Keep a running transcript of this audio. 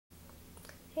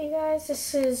Hey guys,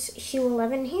 this is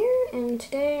Hugh11 here, and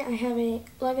today I have a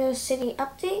LEGO City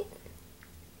update.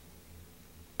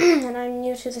 And I'm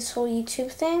new to this whole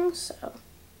YouTube thing, so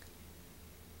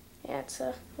yeah, it's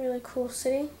a really cool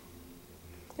city.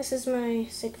 This is my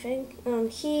sig fig. I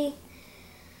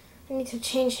need to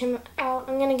change him out.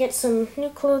 I'm gonna get some new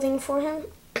clothing for him.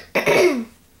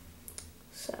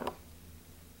 So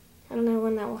I don't know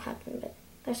when that will happen, but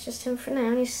that's just him for now.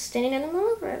 And he's standing in the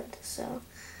middle of the road, so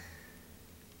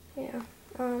yeah.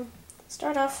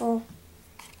 Start off, we'll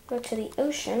go to the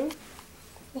ocean.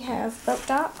 We have boat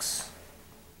docks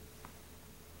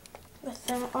with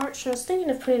that arch. I was thinking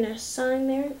of putting a sign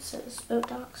there that says boat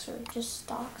docks or just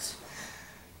docks.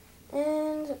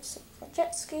 And let's see, the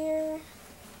jet skier.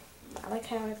 I like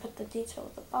how I put the detail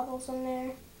of the bubbles in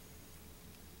there.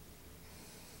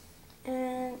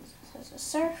 And there's a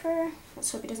surfer.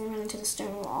 Let's hope he doesn't run into the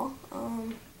stone wall.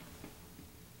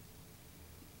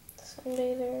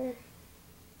 Sunbather.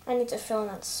 I need to fill in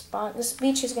that spot. This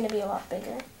beach is going to be a lot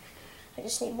bigger. I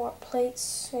just need more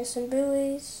plates. There's some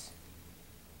buoys.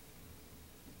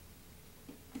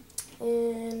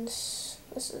 And this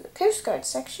is the Coast Guard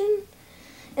section.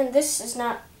 And this is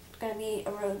not going to be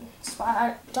a road spot.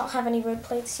 I don't have any road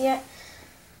plates yet.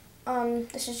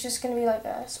 This is just going to be like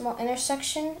a small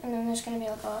intersection. And then there's going to be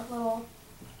like a little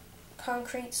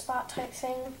concrete spot type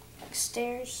thing. Like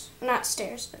stairs. Not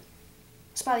stairs, but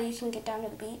a spot that you can get down to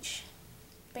the beach.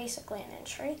 Basically an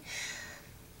entry.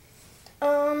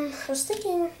 I was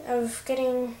thinking of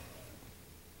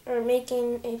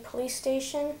making a police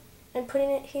station and putting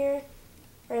it here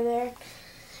or there,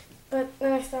 but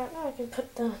then I thought, oh, I could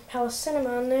put the Palace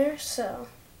Cinema on there, so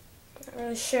I'm not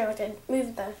really sure. Like, I'd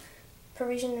move the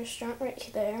Parisian restaurant right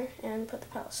there and put the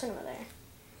Palace Cinema there.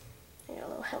 I got a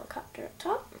little helicopter up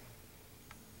top,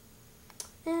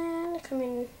 and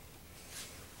coming,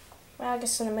 well, I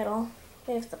guess in the middle,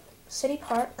 we have the City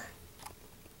Park.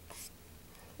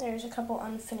 There's a couple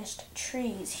unfinished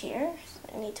trees here, so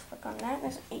I need to work on that.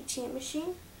 There's an ATM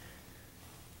machine.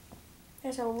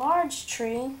 There's a large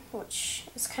tree, which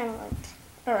is kind of like,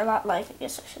 or a lot like, I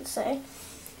guess I should say,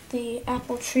 the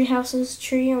Apple Treehouse's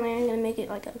tree, only I'm going to make it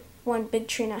like one big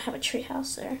tree and not have a tree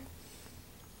house there.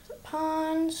 There's a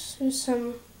pond. There's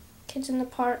some kids in the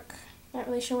park. Not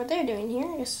really sure what they're doing here.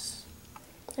 I guess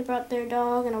they brought their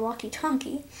dog and a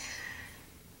walkie-talkie.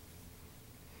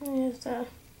 There's the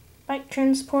bike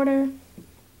transporter,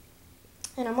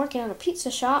 and I'm working on a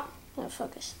pizza shop.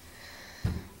 Focus.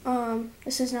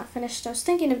 This is not finished. I was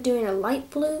thinking of doing a light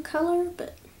blue color,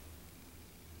 but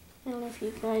I don't know if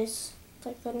you guys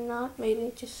like that or not.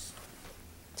 Maybe just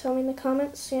tell me in the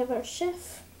comments. We have our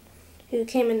chef, who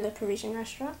came in the Parisian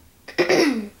restaurant.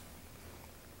 Yeah,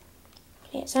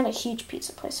 it's not a huge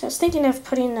pizza place. I was thinking of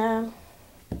putting a,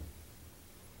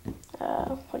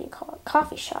 what do you call it,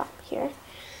 coffee shop here.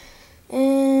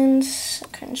 And a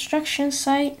construction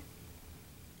site.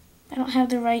 I don't have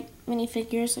the right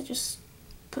minifigures. I just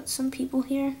put some people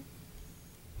here.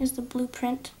 Here's the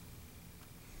blueprint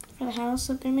for the house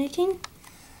that they're making.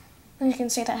 And you can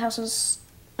see that house is,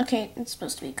 okay, it's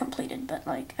supposed to be completed, but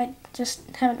like I just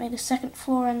haven't made the second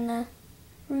floor and the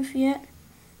roof yet.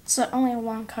 It's only a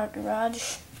one-car garage.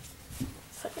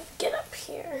 If I can get up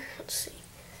here, let's see.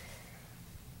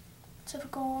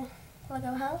 Typical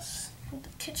LEGO house. The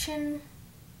kitchen,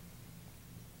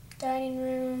 dining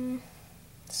room,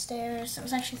 stairs. I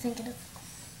was actually thinking of,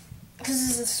 because this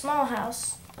is a small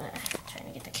house, trying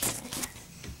to get the camera here.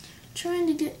 Trying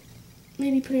to get,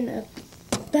 maybe putting a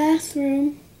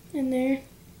bathroom in there.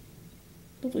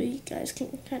 Hopefully you guys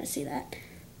can kind of see that.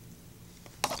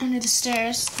 Under the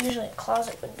stairs, usually a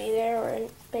closet would be there or a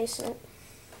basement.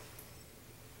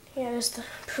 Yeah, there's the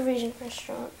Parisian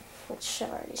restaurant, which I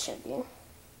already showed you.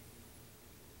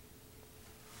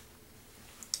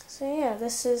 So yeah,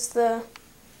 this is the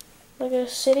LEGO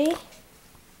City.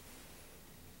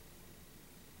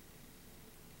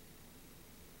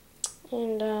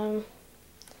 And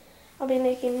I'll be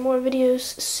making more videos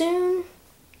soon.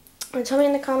 And tell me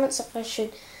in the comments if I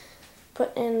should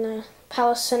put in the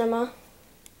Palace Cinema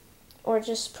or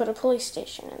just put a police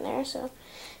station in there. So,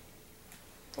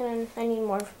 and I need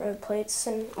more road plates.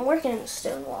 And I'm working on a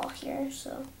stone wall here,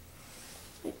 so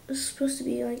it's supposed to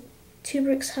be like 2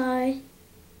 bricks high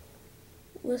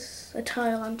with a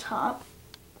tile on top.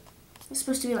 It's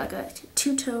supposed to be like a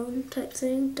two-tone type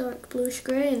thing, dark bluish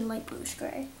gray and light bluish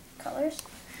gray colors.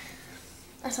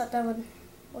 I thought that would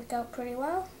work out pretty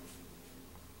well.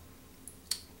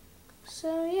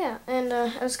 So yeah, and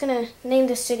I was gonna name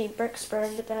the city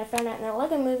Bricksburg, but then I found out in a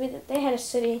LEGO movie that they had a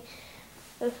city,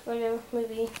 the LEGO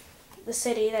movie, the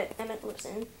city that Emmett lives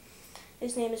in,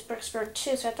 his name is Bricksburg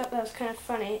too, so I thought that was kind of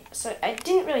funny. So I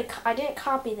didn't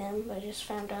copy them, but I just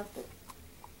found out that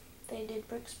they did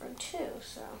Bricksburg too,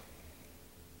 so.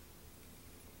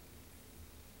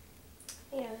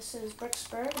 Yeah, this is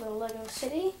Bricksburg, little Lego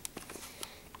city.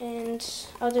 And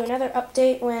I'll do another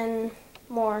update when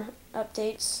more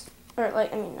updates, or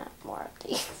like, I mean not more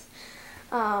updates,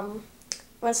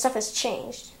 when stuff has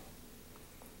changed.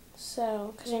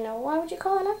 So, because why would you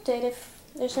call it an update if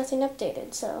there's nothing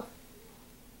updated, so.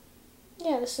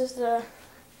 Yeah, this is the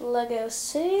Lego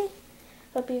City.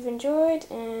 Hope you've enjoyed,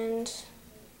 and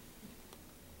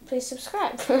please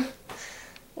subscribe.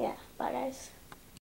 Yeah, bye guys.